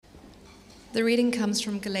The reading comes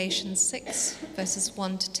from Galatians 6, verses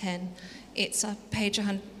 1 to 10. It's page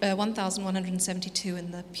 1172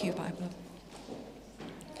 in the Pew Bible.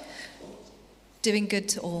 Doing good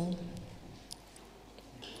to all.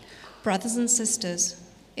 Brothers and sisters,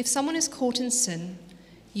 if someone is caught in sin,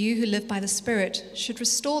 you who live by the Spirit should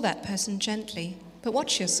restore that person gently, but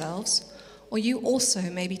watch yourselves, or you also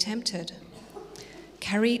may be tempted.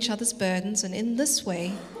 Carry each other's burdens, and in this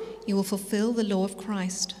way you will fulfill the law of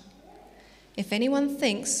Christ. If anyone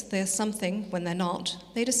thinks they're something when they're not,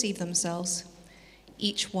 they deceive themselves.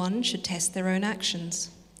 Each one should test their own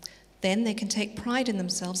actions. Then they can take pride in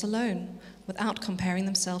themselves alone, without comparing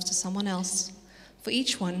themselves to someone else, for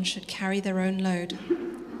each one should carry their own load.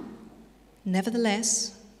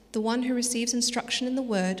 Nevertheless, the one who receives instruction in the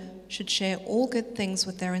word should share all good things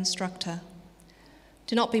with their instructor.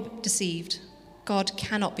 Do not be deceived. God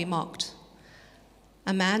cannot be mocked.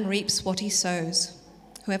 A man reaps what he sows.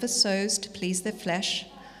 Whoever sows to please their flesh,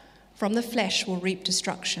 from the flesh will reap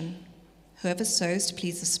destruction. Whoever sows to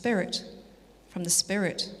please the Spirit, from the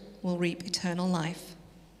Spirit will reap eternal life.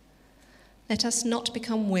 Let us not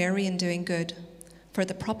become weary in doing good, for at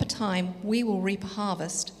the proper time we will reap a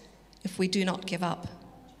harvest if we do not give up.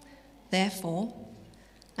 Therefore,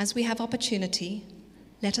 as we have opportunity,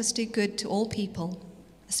 let us do good to all people,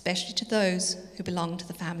 especially to those who belong to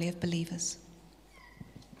the family of believers.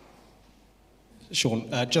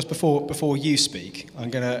 Sean, just before you speak, I'm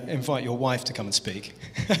going to invite your wife to come and speak.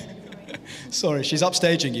 Sorry, she's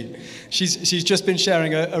upstaging you. She's just been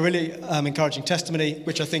sharing a really encouraging testimony,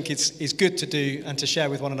 which I think is good to do and to share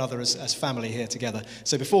with one another as family here together.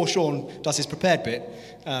 So before Sean does his prepared bit,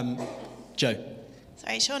 Joe.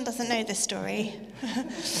 Sorry, Sean doesn't know this story.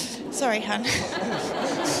 Sorry, hon.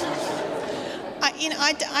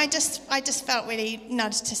 I just felt really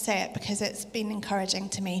nudged to say it because it's been encouraging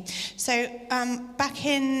to me. So back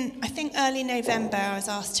in, I think, early November, I was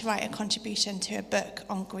asked to write a contribution to a book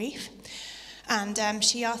on grief. And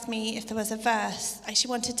she asked me if there was a verse. She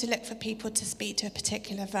wanted to look for people to speak to a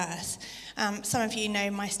particular verse. Some of you know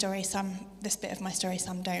my story, this bit of my story,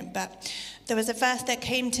 some don't. But there was a verse that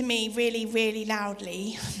came to me really, really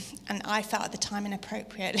loudly, and I felt at the time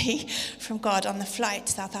inappropriately, from God on the flight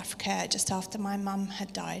to South Africa just after my mum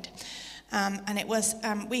had died. And it was,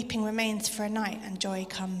 weeping remains for a night and joy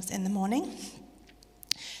comes in the morning.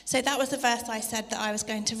 So that was the verse I said that I was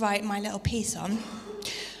going to write my little piece on.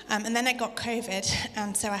 And then I got COVID,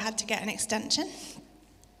 and so I had to get an extension.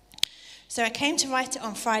 So I came to write it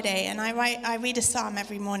on Friday, and I read a psalm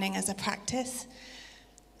every morning as a practice.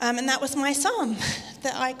 And that was my psalm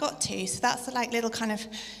that I got to. So that's the little kind of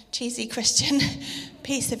cheesy Christian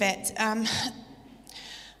piece of it.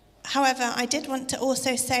 However, I did want to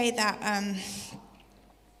also say that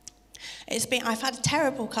I've had a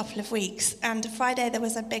terrible couple of weeks, and Friday there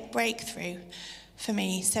was a big breakthrough for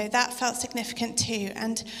me, so that felt significant too.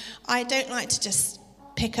 And I don't like to just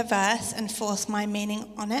pick a verse and force my meaning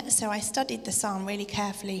on it, so I studied the psalm really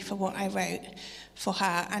carefully for what I wrote for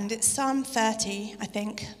her. And it's Psalm 30, I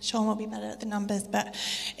think. Sean will be better at the numbers, but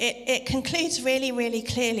it concludes really, really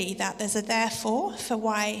clearly that there's a therefore for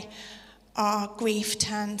why our grief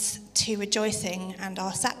turns to rejoicing and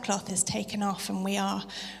our sackcloth is taken off and we are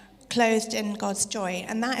clothed in God's joy.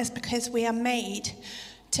 And that is because we are made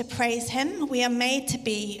to praise him. We are made to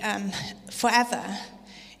be forever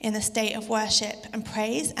in a state of worship and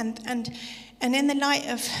praise. And in the light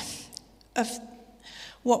of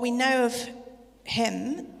what we know of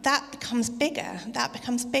him, that becomes bigger. That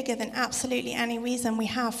becomes bigger than absolutely any reason we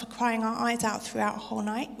have for crying our eyes out throughout a whole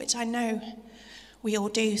night, which I know we all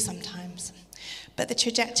do sometimes. But the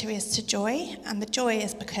trajectory is to joy, and the joy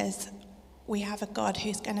is because we have a God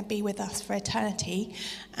who's going to be with us for eternity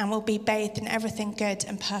and will be bathed in everything good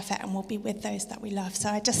and perfect and will be with those that we love. So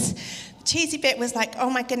the cheesy bit was like, oh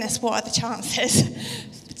my goodness, what are the chances?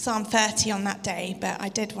 Psalm 30 on that day. But I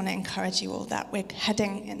did want to encourage you all that we're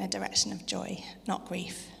heading in a direction of joy, not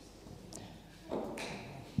grief.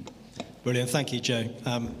 Brilliant. Thank you, Joe.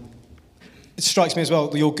 It strikes me as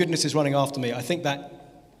well, your goodness is running after me. I think that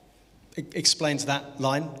explains that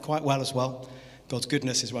line quite well as well. God's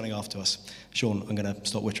goodness is running after us. Sean, I'm going to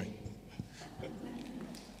stop wittering.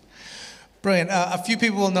 Brilliant. A few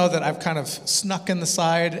people will know that I've kind of snuck in the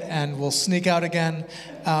side and will sneak out again.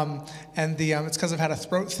 It's because I've had a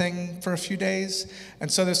throat thing for a few days.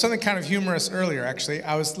 And so there's something kind of humorous earlier, actually.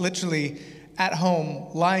 I was literally at home,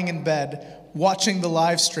 lying in bed, watching the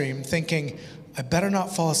live stream, thinking, I better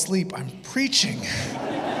not fall asleep. I'm preaching.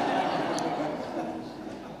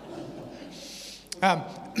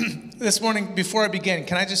 This morning, before I begin,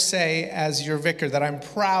 can I just say, as your vicar, that I'm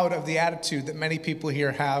proud of the attitude that many people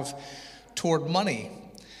here have toward money.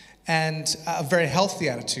 and a very healthy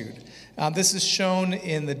attitude. This is shown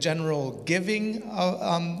in the general giving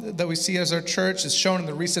that we see as our church. It's shown in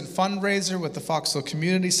the recent fundraiser with the Foxville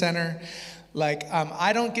Community Center.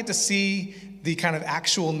 I don't get to see the kind of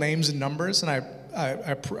actual names and numbers, and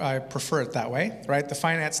I prefer it that way, right? The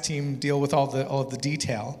finance team deal with all of the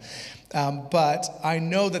detail. But I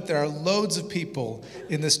know that there are loads of people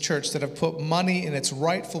in this church that have put money in its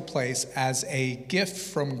rightful place as a gift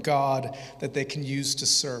from God that they can use to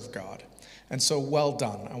serve God. And so well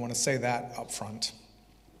done. I want to say that up front.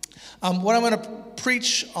 What I'm going to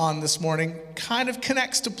preach on this morning kind of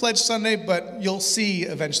connects to Pledge Sunday, but you'll see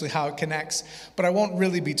eventually how it connects. But I won't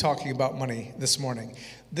really be talking about money this morning.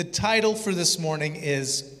 The title for this morning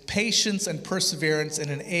is Patience and Perseverance in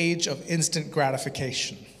an Age of Instant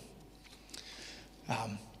Gratification.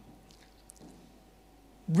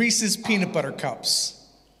 Reese's Peanut Butter Cups.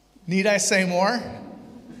 Need I say more?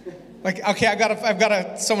 Okay, I've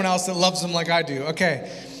got someone else that loves them like I do. Okay.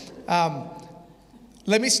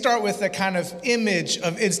 Let me start with a kind of image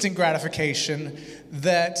of instant gratification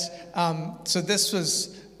that, so this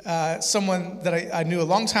was someone that I knew a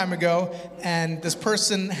long time ago, and this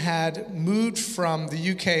person had moved from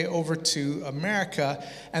the UK over to America,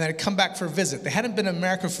 and had come back for a visit. They hadn't been in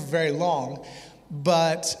America for very long,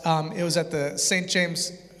 but it was at the St.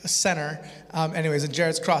 James Center, anyways, in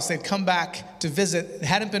Jared's Cross. They'd come back to visit. It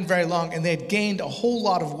hadn't been very long, and they had gained a whole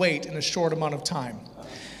lot of weight in a short amount of time.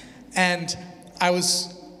 And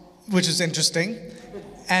which is interesting.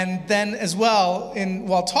 And then as well,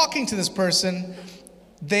 while talking to this person,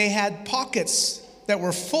 they had pockets that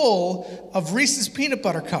were full of Reese's Peanut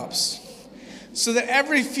Butter Cups. So that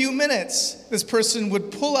every few minutes, this person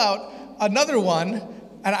would pull out another one,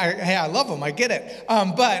 and I love them, I get it.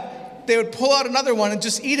 But they would pull out another one and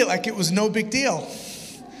just eat it like it was no big deal.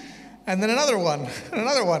 And then another one, and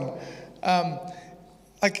another one.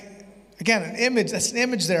 Again, that's an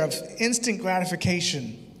image there of instant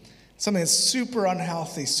gratification. Something that's super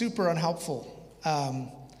unhealthy, super unhelpful.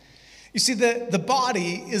 You see, the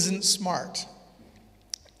body isn't smart.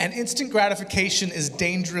 And instant gratification is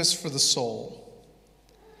dangerous for the soul.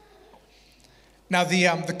 Now,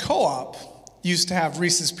 the co-op used to have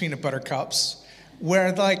Reese's Peanut Butter Cups,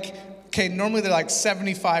 where normally they're like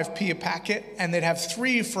 75p a packet, and they'd have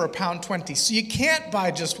 3 for £1.20. So you can't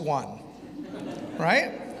buy just one,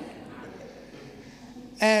 right?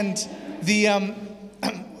 And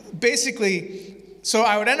basically, so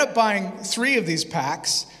I would end up buying 3 of these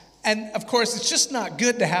packs, and of course, it's just not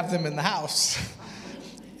good to have them in the house.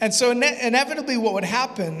 And so inevitably what would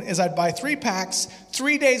happen is I'd buy 3 packs.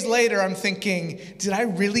 3 days later, I'm thinking, did I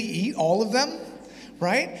really eat all of them?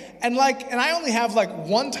 Right? And I only have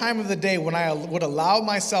one time of the day when I would allow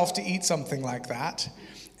myself to eat something like that.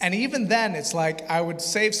 And even then, it's I would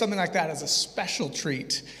save something like that as a special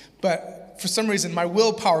treat. But for some reason, my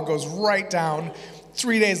willpower goes right down.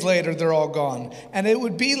 3 days later, they're all gone. And it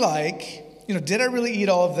would be did I really eat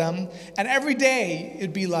all of them? And every day,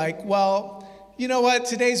 it'd be well, you know what?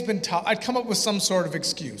 Today's been tough. I'd come up with some sort of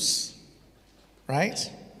excuse,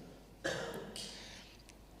 right?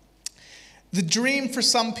 The dream for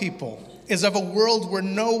some people is of a world where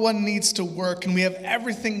no one needs to work and we have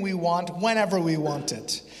everything we want whenever we want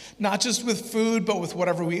it. Not just with food, but with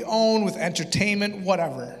whatever we own, with entertainment,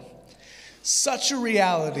 whatever. Such a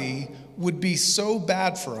reality would be so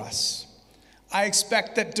bad for us. I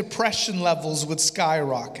expect that depression levels would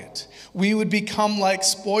skyrocket. We would become like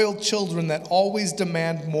spoiled children that always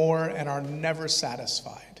demand more and are never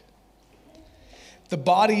satisfied. The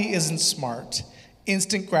body isn't smart.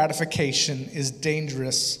 Instant gratification is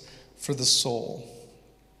dangerous for the soul.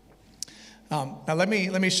 Now let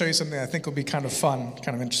me show you something I think will be kind of fun,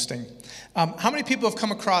 kind of interesting. How many people have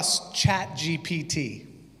come across ChatGPT?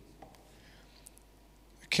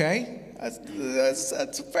 Okay, that's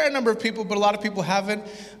a fair number of people, but a lot of people haven't.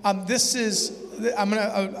 I've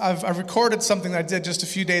recorded something that I did just a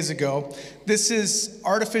few days ago. This is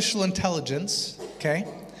artificial intelligence. Okay.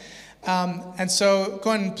 And so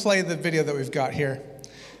go ahead and play the video that we've got here.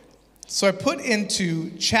 So I put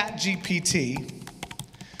into ChatGPT,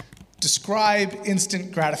 describe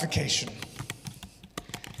instant gratification.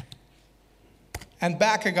 And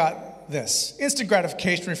back I got this. Instant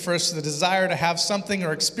gratification refers to the desire to have something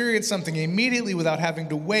or experience something immediately without having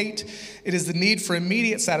to wait. It is the need for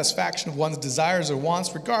immediate satisfaction of one's desires or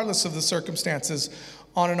wants, regardless of the circumstances,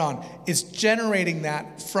 on and on. It's generating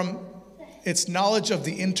that from its knowledge of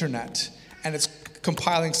the internet, and it's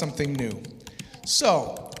compiling something new.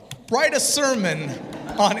 So, write a sermon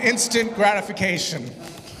on instant gratification.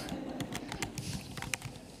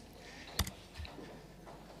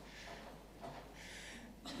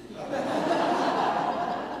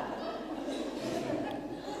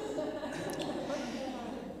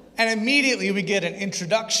 And immediately we get an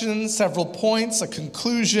introduction, several points, a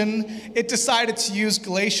conclusion. It decided to use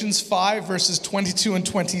Galatians 5, verses 22 and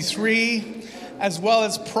 23, as well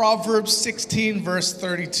as Proverbs 16, verse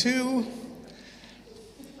 32.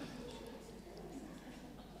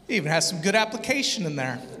 It even has some good application in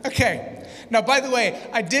there. Okay. Now, by the way,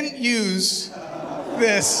 I didn't use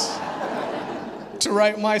this to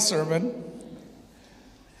write my sermon.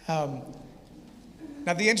 Now,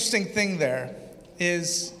 the interesting thing there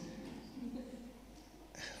is,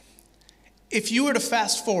 if you were to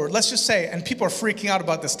fast forward, let's just say, and people are freaking out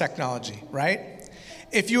about this technology, right?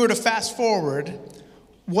 If you were to fast forward,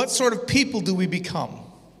 what sort of people do we become?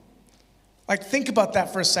 Like, think about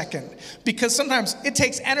that for a second. Because sometimes it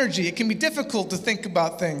takes energy. It can be difficult to think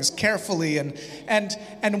about things carefully. And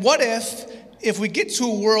what if we get to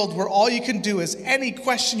a world where all you can do is any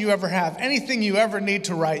question you ever have, anything you ever need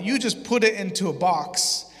to write, you just put it into a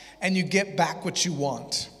box and you get back what you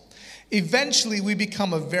want. Eventually, we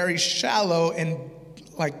become a very shallow and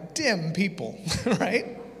dim people,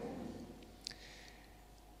 right?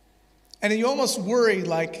 And you almost worry,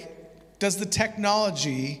 does the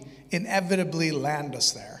technology inevitably land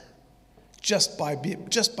us there just by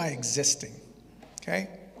existing? Okay?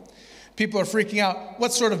 People are freaking out.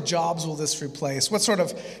 What sort of jobs will this replace? What sort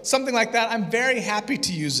of something like that? I'm very happy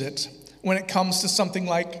to use it when it comes to something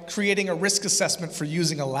like creating a risk assessment for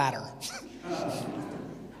using a ladder.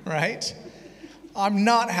 Right? I'm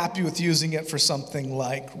not happy with using it for something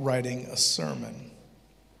like writing a sermon.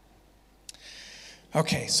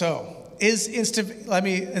 Okay, so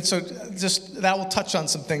that will touch on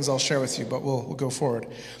some things I'll share with you, but we'll go forward.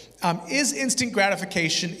 Is instant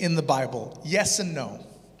gratification in the Bible? Yes and no,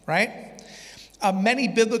 right? Many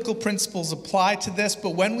biblical principles apply to this,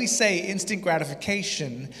 but when we say instant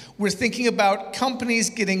gratification, we're thinking about companies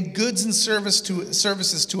getting goods and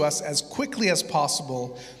services to us as quickly as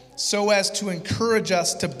possible so as to encourage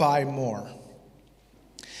us to buy more.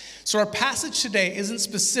 So our passage today isn't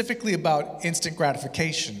specifically about instant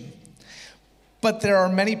gratification, but there are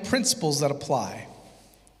many principles that apply.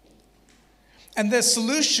 And the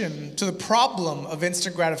solution to the problem of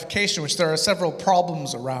instant gratification, which there are several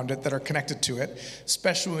problems around it that are connected to it,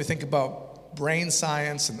 especially when we think about brain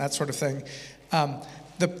science and that sort of thing,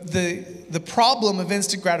 the problem of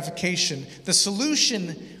instant gratification, the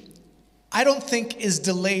solution, I don't think, is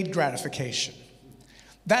delayed gratification.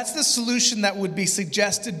 That's the solution that would be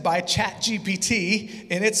suggested by ChatGPT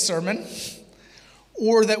in its sermon,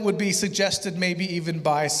 or that would be suggested maybe even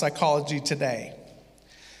by Psychology Today.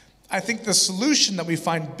 I think the solution that we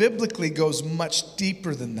find biblically goes much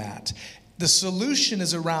deeper than that. The solution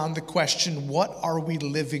is around the question, what are we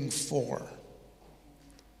living for?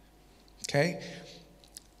 Okay?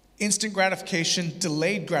 Instant gratification,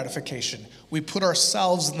 delayed gratification. We put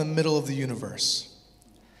ourselves in the middle of the universe.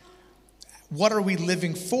 What are we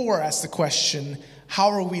living for? Ask the question,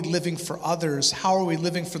 how are we living for others? How are we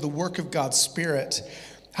living for the work of God's Spirit?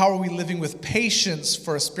 How are we living with patience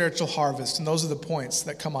for a spiritual harvest? And those are the points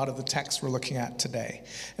that come out of the text we're looking at today.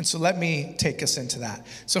 And so let me take us into that.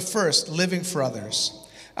 So first, living for others.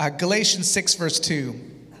 Galatians 6 verse 2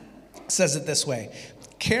 says it this way: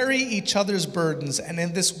 carry each other's burdens, and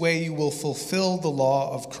in this way you will fulfill the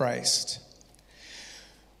law of Christ.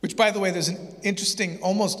 Which, by the way, there's an interesting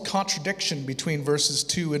almost contradiction between verses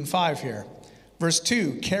 2 and 5 here. Verse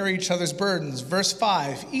 2, carry each other's burdens. Verse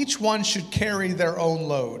 5, each one should carry their own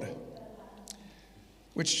load.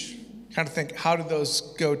 Which, kind of think, how do those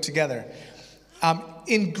go together?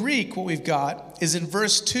 In Greek, what we've got is in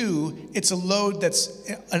verse 2, it's a load that's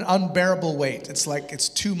an unbearable weight. It's like it's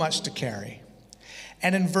too much to carry.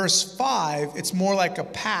 And in verse 5, it's more like a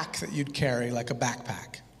pack that you'd carry, like a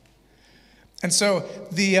backpack. And so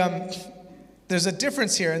there's a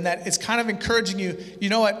difference here in that it's kind of encouraging you, you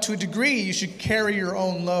know what, to a degree, you should carry your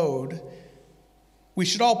own load. We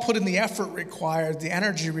should all put in the effort required, the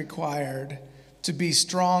energy required to be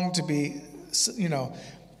strong, to be,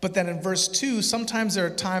 But then in verse 2, sometimes there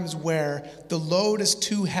are times where the load is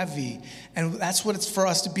too heavy. And that's what it's for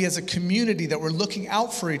us to be as a community, that we're looking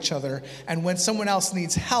out for each other. And when someone else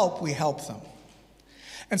needs help, we help them.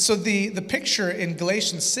 And so the picture in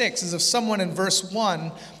Galatians 6 is of someone in verse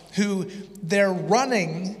 1 who they're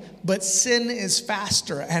running, but sin is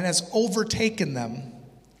faster and has overtaken them.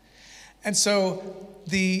 And so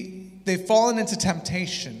they've fallen into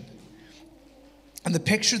temptation. And the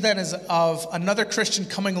picture then is of another Christian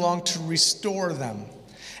coming along to restore them.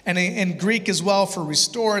 And in Greek as well, for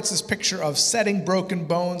restore, it's this picture of setting broken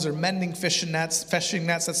bones or mending fishing nets. That's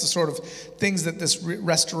the sort of things that this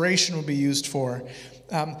restoration will be used for.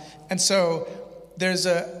 And so there's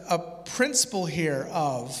a principle here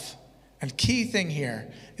of, And key thing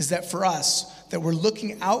here is that for us, that we're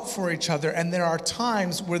looking out for each other, and there are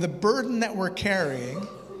times where the burden that we're carrying,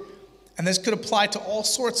 and this could apply to all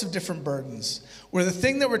sorts of different burdens, where the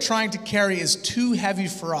thing that we're trying to carry is too heavy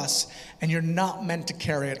for us, and you're not meant to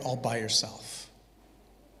carry it all by yourself.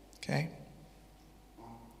 Okay?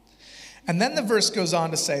 And then the verse goes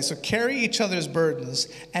on to say, so carry each other's burdens,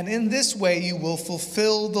 and in this way you will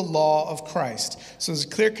fulfill the law of Christ. So there's a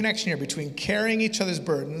clear connection here between carrying each other's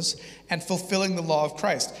burdens and fulfilling the law of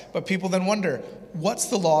Christ. But people then wonder, what's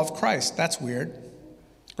the law of Christ? That's weird,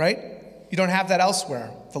 right? You don't have that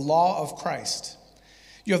elsewhere. The law of Christ.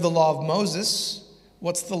 You have the law of Moses.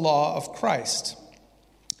 What's the law of Christ?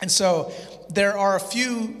 And so there are a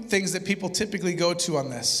few things that people typically go to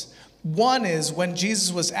on this. One is when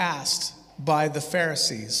Jesus was asked by the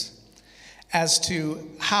Pharisees as to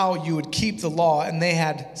how you would keep the law, and they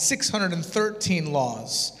had 613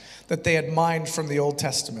 laws that they had mined from the Old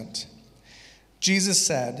Testament. Jesus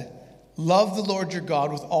said, love the Lord your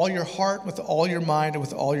God with all your heart, with all your mind, and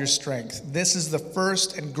with all your strength. This is the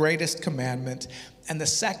first and greatest commandment, and the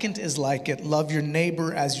second is like it, love your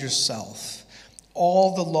neighbor as yourself.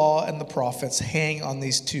 All the law and the prophets hang on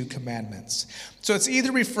these two commandments. So it's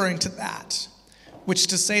either referring to that, which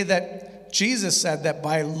to say that Jesus said that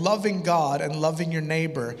by loving God and loving your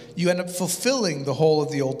neighbor, you end up fulfilling the whole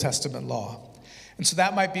of the Old Testament law. And so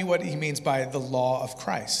that might be what he means by the law of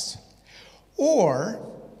Christ.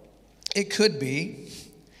 Or it could be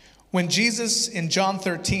when Jesus in John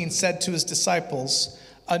 13 said to his disciples,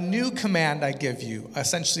 a new command I give you,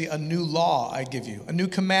 essentially a new law I give you, a new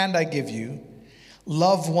command I give you,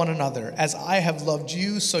 love one another. As I have loved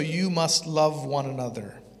you, so you must love one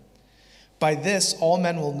another. By this, all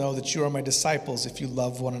men will know that you are my disciples if you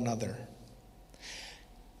love one another.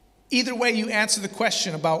 Either way you answer the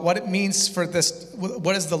question about what it means for this,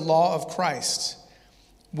 what is the law of Christ,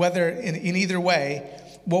 whether in either way,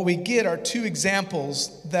 what we get are two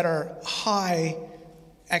examples that are high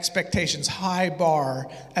expectations, high bar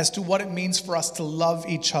as to what it means for us to love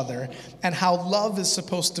each other and how love is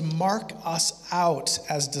supposed to mark us out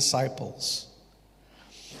as disciples.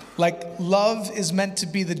 Like love is meant to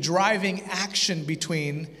be the driving action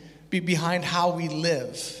behind how we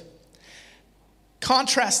live.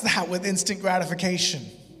 Contrast that with instant gratification,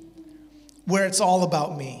 where it's all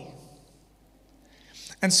about me.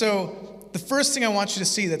 And so the first thing I want you to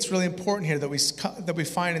see that's really important here that we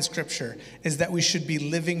find in Scripture is that we should be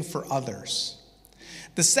living for others.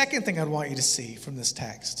 The second thing I'd want you to see from this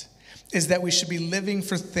text is that we should be living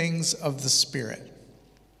for things of the Spirit.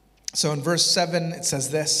 So in verse 7, it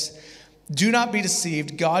says this, do not be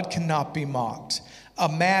deceived, God cannot be mocked. A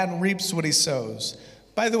man reaps what he sows.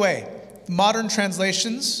 By the way, modern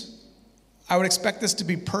translations, I would expect this to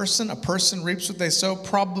be a person reaps what they sow.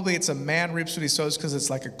 Probably it's a man reaps what he sows because it's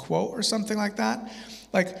like a quote or something like that.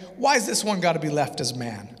 Like, why is this one got to be left as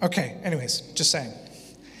man? Okay, anyways, just saying.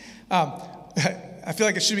 I feel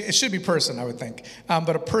like it should be person, I would think.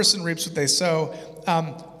 But a person reaps what they sow.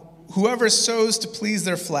 Whoever sows to please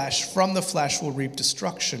their flesh, from the flesh will reap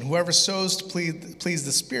destruction. Whoever sows to please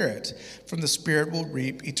the Spirit, from the Spirit will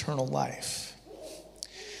reap eternal life.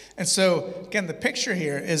 And so, again, the picture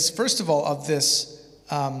here is, first of all, of this,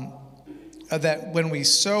 that when we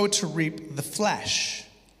sow to reap the flesh,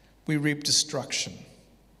 we reap destruction.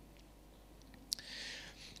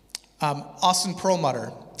 Austin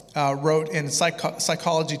Perlmutter wrote in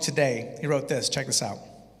Psychology Today, he wrote this, check this out.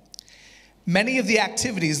 Many of the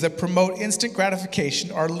activities that promote instant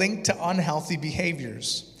gratification are linked to unhealthy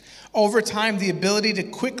behaviors. Over time, the ability to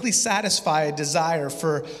quickly satisfy a desire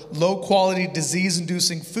for low-quality,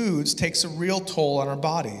 disease-inducing foods takes a real toll on our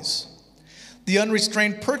bodies. The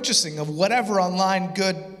unrestrained purchasing of whatever online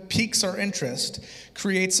good piques our interest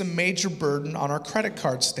creates a major burden on our credit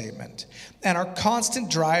card statement. And our constant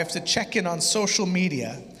drive to check in on social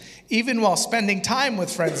media, even while spending time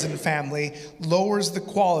with friends and family, lowers the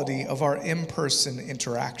quality of our in-person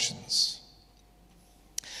interactions.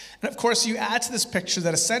 And of course, you add to this picture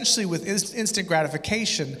that essentially with instant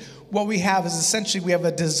gratification, what we have is essentially we have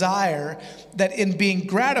a desire that in being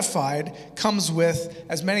gratified comes with,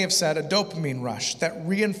 as many have said, a dopamine rush that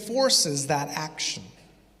reinforces that action.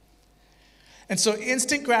 And so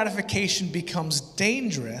instant gratification becomes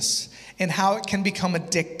dangerous in how it can become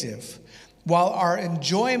addictive, while our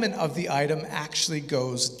enjoyment of the item actually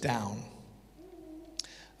goes down.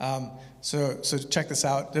 So check this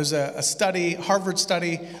out. There's a study, Harvard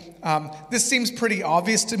study. This seems pretty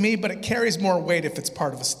obvious to me, but it carries more weight if it's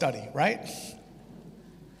part of a study, right?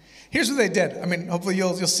 Here's what they did. I mean, hopefully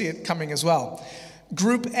you'll see it coming as well.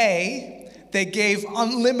 Group A, they gave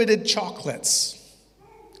unlimited chocolates,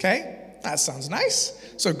 okay? that sounds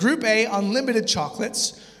nice. So Group A, unlimited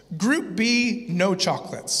chocolates. Group B, no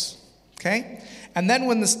chocolates. Okay? And then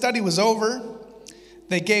when the study was over,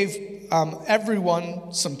 they gave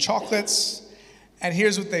everyone some chocolates, and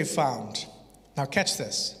here's what they found. Now catch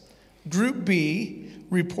this. Group B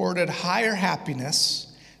reported higher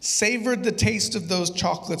happiness, savored the taste of those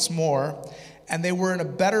chocolates more, and they were in a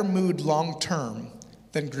better mood long term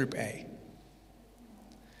than Group A.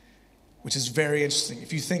 Which is very interesting.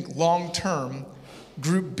 If you think long term,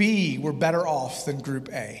 Group B were better off than Group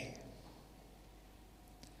A.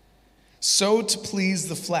 Sow to please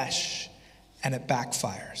the flesh, and it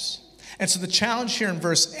backfires. And so the challenge here in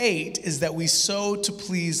verse 8 is that we sow to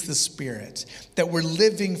please the Spirit, that we're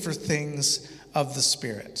living for things of the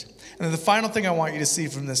Spirit. And then the final thing I want you to see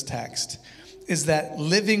from this text is that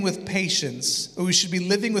living with patience, or we should be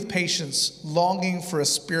living with patience, longing for a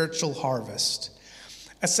spiritual harvest.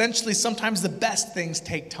 Essentially, sometimes the best things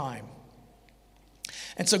take time.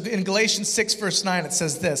 And so in Galatians 6, verse 9, it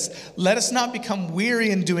says this: "Let us not become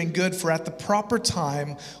weary in doing good, for at the proper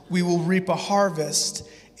time we will reap a harvest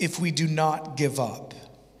if we do not give up."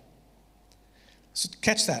 So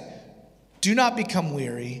catch that. Do not become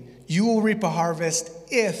weary. You will reap a harvest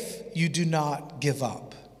if you do not give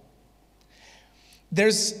up.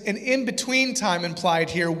 There's an in-between time implied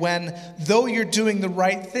here when, though you're doing the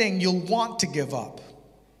right thing, you'll want to give up.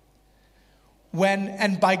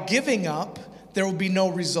 And by giving up, there will be no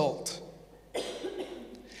result.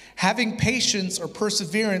 Having patience or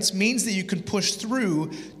perseverance means that you can push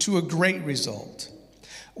through to a great result.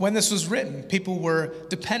 When this was written, people were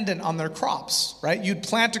dependent on their crops, right? You'd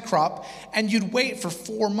plant a crop and you'd wait for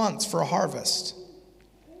 4 months for a harvest.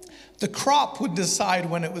 The crop would decide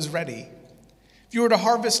when it was ready. If you were to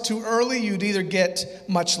harvest too early, you'd either get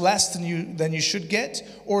much less than you should get,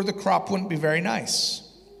 or the crop wouldn't be very nice.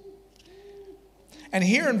 And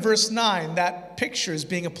here in verse 9, that picture is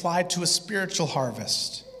being applied to a spiritual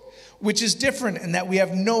harvest, which is different in that we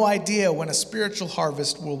have no idea when a spiritual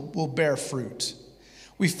harvest will bear fruit.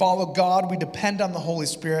 We follow God, we depend on the Holy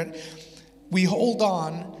Spirit, we hold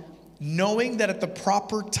on knowing that at the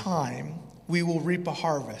proper time we will reap a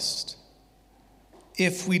harvest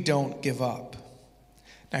if we don't give up.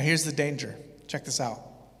 Now here's the danger. Check this out.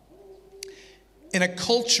 In a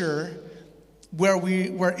culture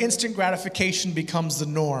where instant gratification becomes the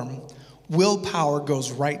norm, willpower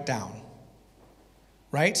goes right down.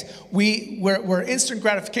 Right? Where instant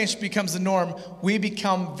gratification becomes the norm, we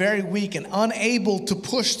become very weak and unable to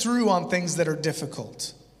push through on things that are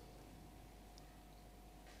difficult.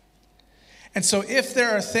 And so if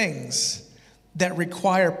there are things that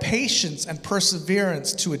require patience and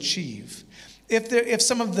perseverance to achieve, if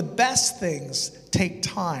some of the best things take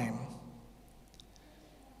time,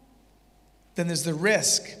 then there's the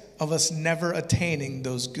risk of us never attaining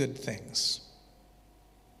those good things.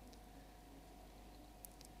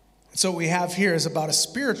 So what we have here is about a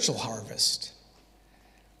spiritual harvest.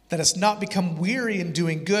 Let us not become weary in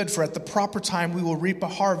doing good, for at the proper time we will reap a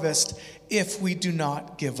harvest if we do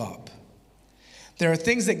not give up. There are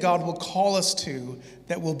things that God will call us to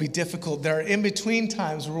that will be difficult. There are in-between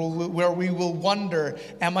times where we will wonder,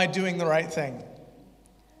 am I doing the right thing?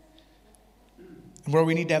 And where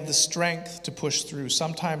we need to have the strength to push through.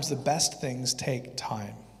 Sometimes the best things take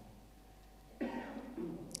time.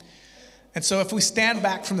 And so if we stand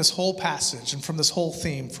back from this whole passage and from this whole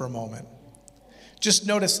theme for a moment, just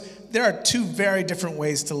notice there are two very different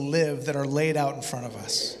ways to live that are laid out in front of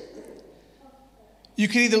us. You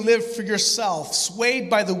can either live for yourself, swayed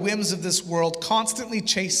by the whims of this world, constantly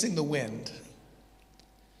chasing the wind,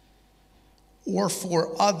 or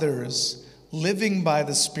for others, living by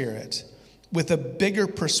the Spirit with a bigger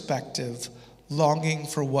perspective, longing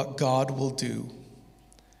for what God will do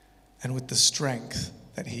and with the strength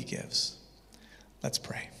that He gives. Let's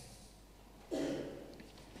pray.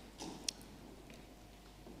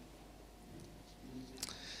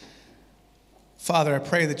 Father, I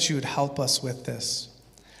pray that you would help us with this.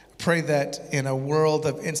 I pray that in a world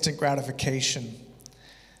of instant gratification,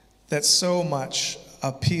 that so much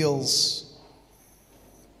appeals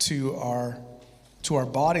to our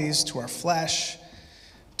bodies, to our flesh,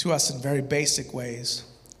 to us in very basic ways.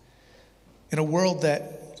 In a world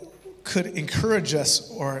that could encourage us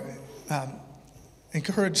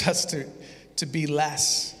to be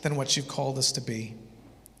less than what you've called us to be.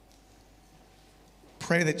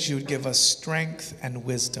 Pray that you would give us strength and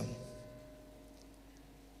wisdom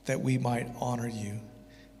that we might honor you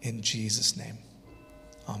in Jesus' name.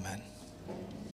 Amen.